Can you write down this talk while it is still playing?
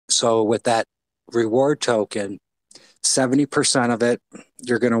So with that reward token, 70% of it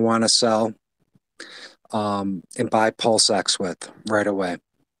you're going to want to sell and buy Pulsex with right away.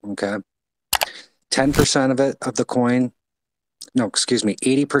 Okay. 10% of it, of the coin, no, excuse me,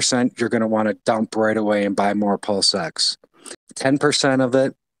 80% you're going to want to dump right away and buy more Pulsex. 10% of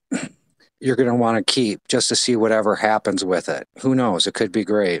it you're going to want to keep just to see whatever happens with it. Who knows? It could be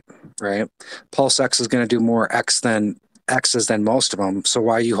great, right? Pulsex is going to do more X's than most of them. So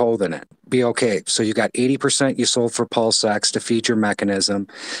why are you holding it? Be okay. So you got 80% you sold for Pulsex to feed your mechanism.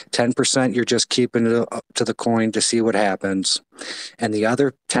 10% you're just keeping it up to the coin to see what happens. And the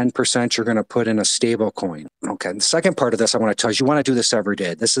other 10% you're going to put in a stable coin. Okay. And the second part of this I want to tell you want to do this every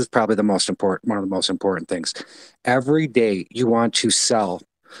day. This is probably the most important, one of the most important things. Every day you want to sell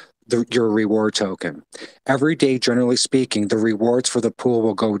your reward token. Every day, generally speaking, the rewards for the pool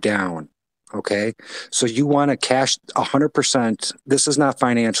will go down. Okay. So you want to cash 100%. This is not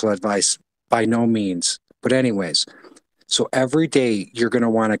financial advice by no means. But, anyways, so every day you're going to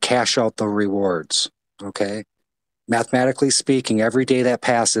want to cash out the rewards. Okay. Mathematically speaking, every day that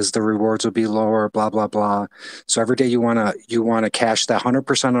passes, the rewards will be lower, blah, blah, blah. So every day you want to cash that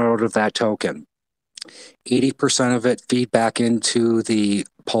 100% out of that token. 80% of it feed back into the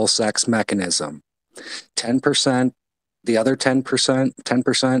Pulsex mechanism. 10%, the other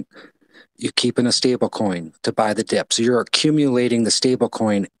 10%, you keep in a stable coin to buy the dip. So you're accumulating the stable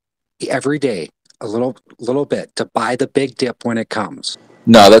coin every day, a little bit to buy the big dip when it comes.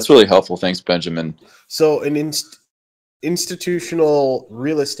 No, that's really helpful. Thanks, Benjamin. So an institutional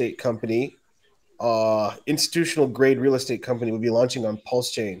real estate company, institutional grade real estate company will be launching on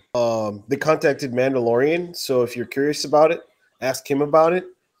Pulsechain. They contacted Mandalorian, so if you're curious about it, ask him about it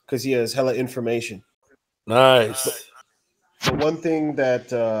because he has hella information. Nice. But one thing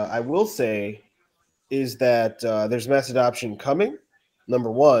that I will say is that there's mass adoption coming,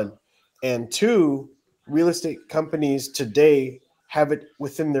 number one. And two, real estate companies today have it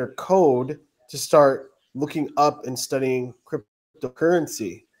within their code to start looking up and studying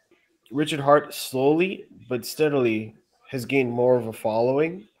cryptocurrency. Richard Hart slowly but steadily has gained more of a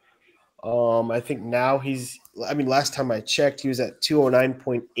following. I think now last time I checked, he was at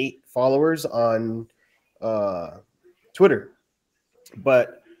 209.8 followers on Twitter.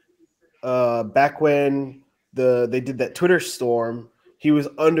 But back when they did that Twitter storm, he was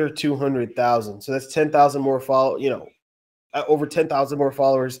under 200,000. So that's 10,000 more over 10,000 more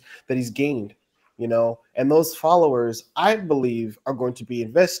followers that he's gained, and those followers, I believe, are going to be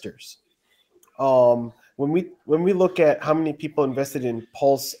investors. When we look at how many people invested in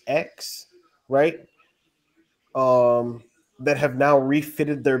Pulsex, right? That have now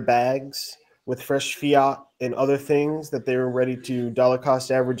refitted their bags with fresh fiat and other things that they're ready to dollar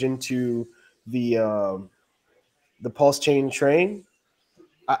cost average into the Pulsechain train.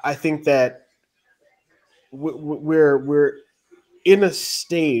 I think that we're in a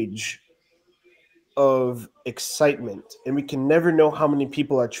stage of excitement, and we can never know how many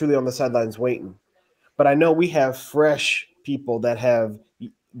people are truly on the sidelines waiting. But I know we have fresh people that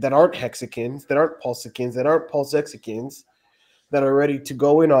aren't hexicans, that aren't pulsicans, that aren't pulsexicans, that are ready to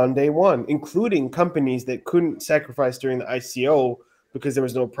go in on day one, including companies that couldn't sacrifice during the ICO because there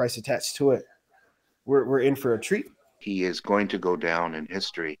was no price attached to it. We're in for a treat. He is going to go down in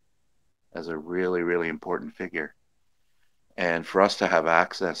history as a really, really important figure. And for us to have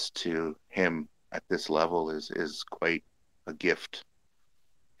access to him at this level is quite a gift.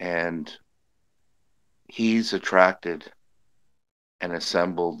 And he's attracted and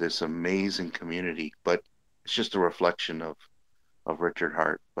assembled this amazing community, but it's just a reflection of Richard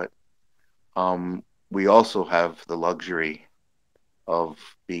Hart. But we also have the luxury of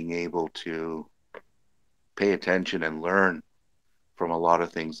being able to pay attention and learn from a lot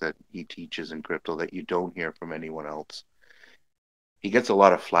of things that he teaches in crypto that you don't hear from anyone else. He gets a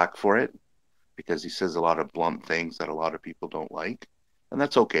lot of flack for it because he says a lot of blunt things that a lot of people don't like, and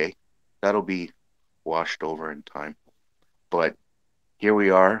that's okay. That'll be washed over in time. But here we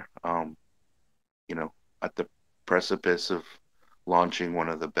are, at the precipice of launching one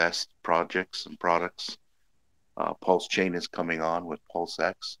of the best projects and products. Pulsechain is coming on with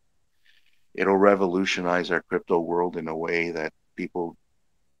Pulsex. It'll revolutionize our crypto world in a way that people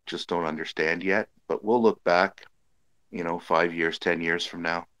just don't understand yet. But we'll look back, 5 years, 10 years from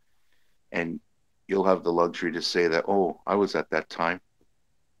now, and you'll have the luxury to say that, oh, I was at that time.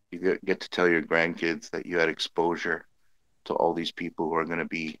 You get to tell your grandkids that you had exposure to all these people who are going to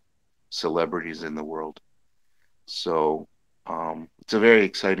be celebrities in the world. So it's a very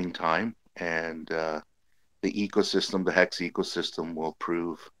exciting time, and the ecosystem, the Hex ecosystem, will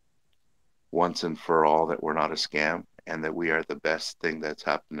prove once and for all that we're not a scam, and that we are the best thing that's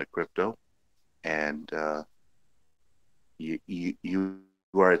happened to crypto. And you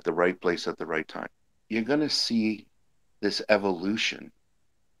are at the right place at the right time. You're going to see this evolution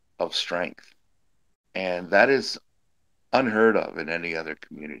of strength, and that is unheard of in any other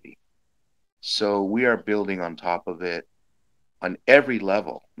community. So we are building on top of it on every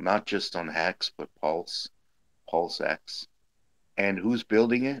level, not just on Hex, but Pulse, Pulsex. And who's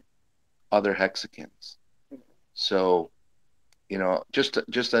building it? Other Hexicans. So, you know, just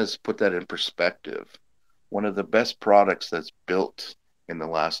as put that in perspective, one of the best products that's built in the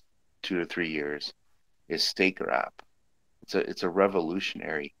last 2 to 3 years is Staker app. It's a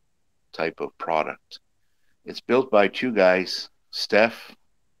revolutionary type of product. It's built by two guys, Steph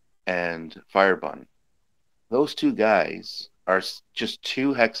and Firebun. Those two guys are just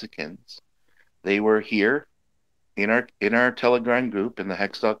two Hexicans. They were here in our Telegram group in the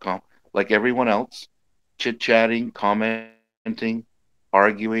hex.com, like everyone else, chit-chatting, commenting,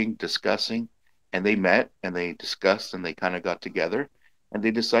 arguing, discussing, and they met and they discussed and they kind of got together and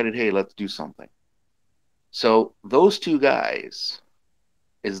they decided, hey, let's do something. So those two guys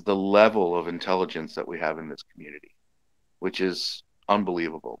is the level of intelligence that we have in this community, which is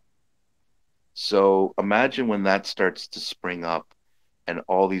unbelievable. So imagine when that starts to spring up and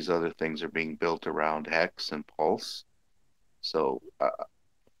all these other things are being built around Hex and Pulse. So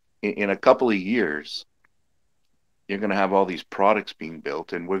in a couple of years, you're going to have all these products being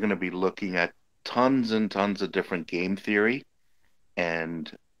built, and we're going to be looking at tons and tons of different game theory,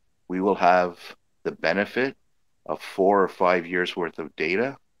 and we will have the benefit of 4 or 5 years worth of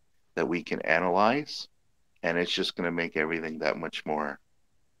data that we can analyze, and it's just going to make everything that much more.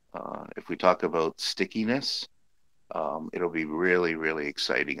 If we talk about stickiness, it'll be really, really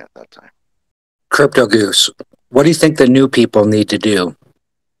exciting at that time. Crypto Goose, what do you think the new people need to do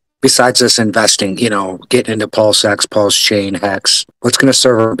besides this investing, you know, getting into Pulsex, Pulsechain, Hex? What's going to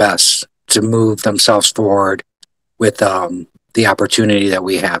serve them best to move themselves forward with the opportunity that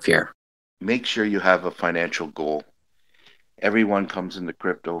we have here? Make sure you have a financial goal. Everyone comes into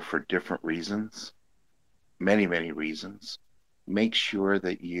crypto for different reasons, many, many reasons. Make sure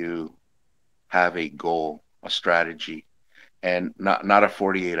that you have a goal, a strategy, and not a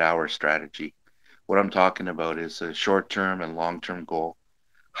 48-hour strategy. What I'm talking about is a short-term and long-term goal.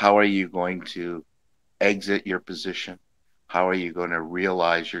 How are you going to exit your position? How are you going to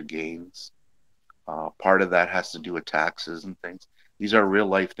realize your gains? Part of that has to do with taxes and things. These are real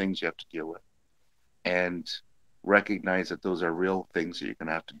life things you have to deal with. And recognize that those are real things that you're going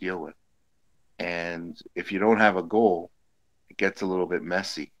to have to deal with. And if you don't have a goal, it gets a little bit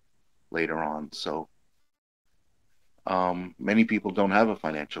messy later on. So many people don't have a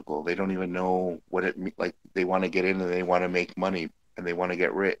financial goal. They don't even know what it like. They want to get in and they want to make money and they want to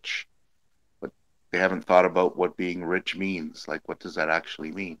get rich, but they haven't thought about what being rich means. Like, what does that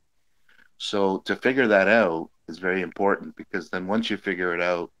actually mean? So to figure that out is very important, because then once you figure it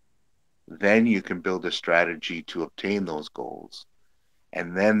out, then you can build a strategy to obtain those goals.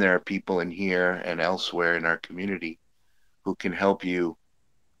 And then there are people in here and elsewhere in our community who can help you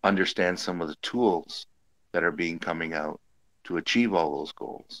understand some of the tools that are being coming out to achieve all those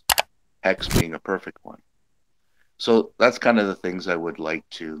goals, Hex being a perfect one. So that's kind of the things I would like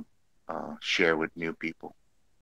to share with new people.